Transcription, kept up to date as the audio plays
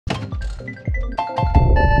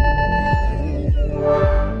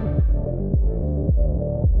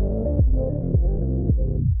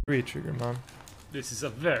Re-trigger, man. This is a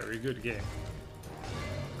very good game.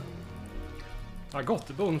 I got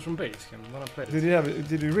the bonus from Basecamp when I played it.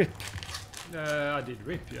 Did you rip? I did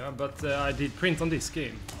rip, yeah, but I did print on this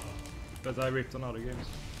game. But I ripped on other games.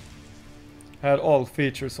 I had all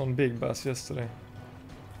features on Big Bass yesterday.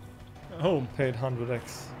 Home. Paid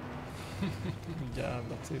 100x.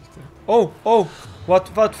 Jävla tipsy. Oh!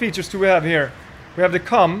 What features do we have here? We have the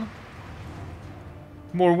come.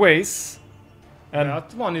 More ways. And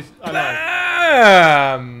that one is... I like.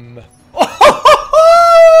 Bam! Oh!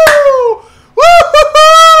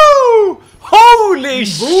 Woohoo! Holy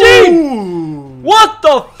shit! What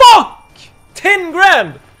the fuck? 10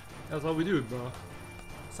 grand! That's how we do it, bro.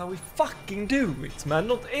 That's how we fucking do it, man.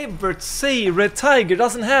 Not ever say Red Tiger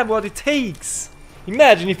doesn't have what it takes.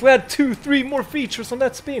 Imagine if we had 2-3 more features on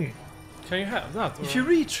that spin. Can you have that? Or? If you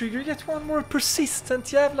re-trigger, you get one more persistent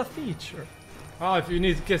jävla feature. Ah, if you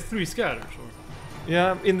need to get 3 scatters, or...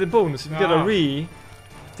 Yeah, in the bonus, if you get a re...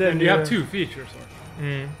 Then you have 2 features, or...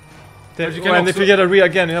 Then, and if you get a re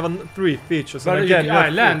again, you have 3 features. But and again, I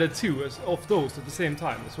landed 2 of those at the same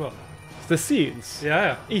time as well. The seals?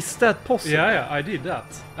 Yeah. Is that possible? Yeah, I did that,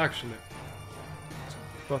 actually.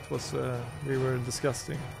 What was we were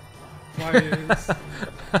discussing? Why is...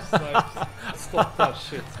 Stop that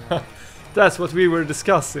shit, man. That's what we were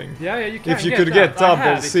discussing. Yeah, you can if you could get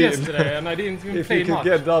double seal. Yesterday and I didn't even if play you could much.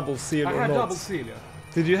 get double seal I or had not. double seal, yeah.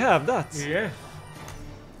 Did you have that? Yeah.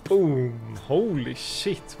 Boom. Holy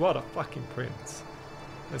shit, what a fucking print.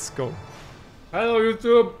 Let's go. Hello,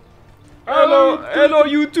 YouTube. Hello,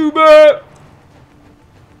 YouTuber!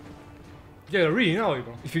 Get a re now,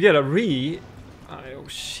 Ivan. If you get a re... Oh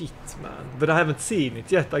shit, man. But I haven't seen it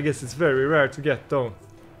yet. I guess it's very rare to get, though.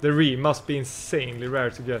 The re must be insanely rare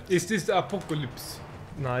to get. Is this the Apocalypse?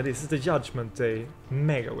 No, this is the Judgment Day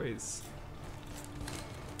Megaways.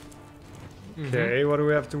 Okay, what do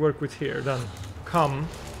we have to work with here then? Come.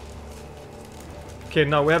 Okay,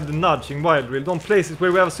 now we have the nudging wild reel. Don't place it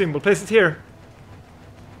where we have a symbol. Place it here.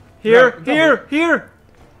 Here. Yeah,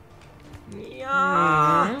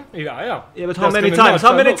 Yeah. Yeah, but how many times?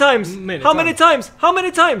 How many times? How many times? How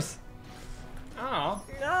many times? Oh.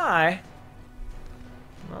 Nej.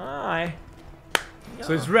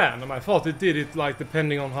 So it's random. I thought it did it like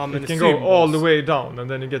depending on how many It can symbols. go all the way down and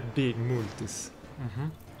then you get big multis.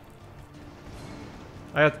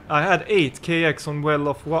 I had 8 KX on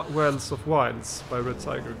Wells of Wilds by Red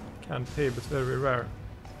Tiger. Can't pay, but very rare.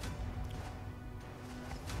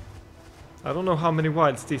 I don't know how many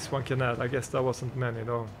wilds this one can add. I guess that wasn't many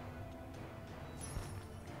though.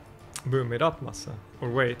 Boom it up, massa. Or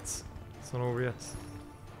wait. It's not over yet.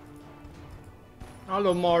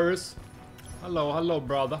 Hello, Morris. Hello,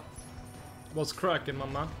 brother. What's cracking, my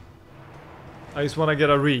man? I just wanna get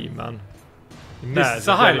a re, man. This is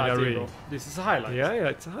a highlight, bro. This is a highlight. Yeah,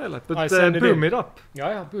 it's a highlight. But I send boom it up.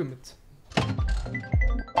 Yeah, boom it.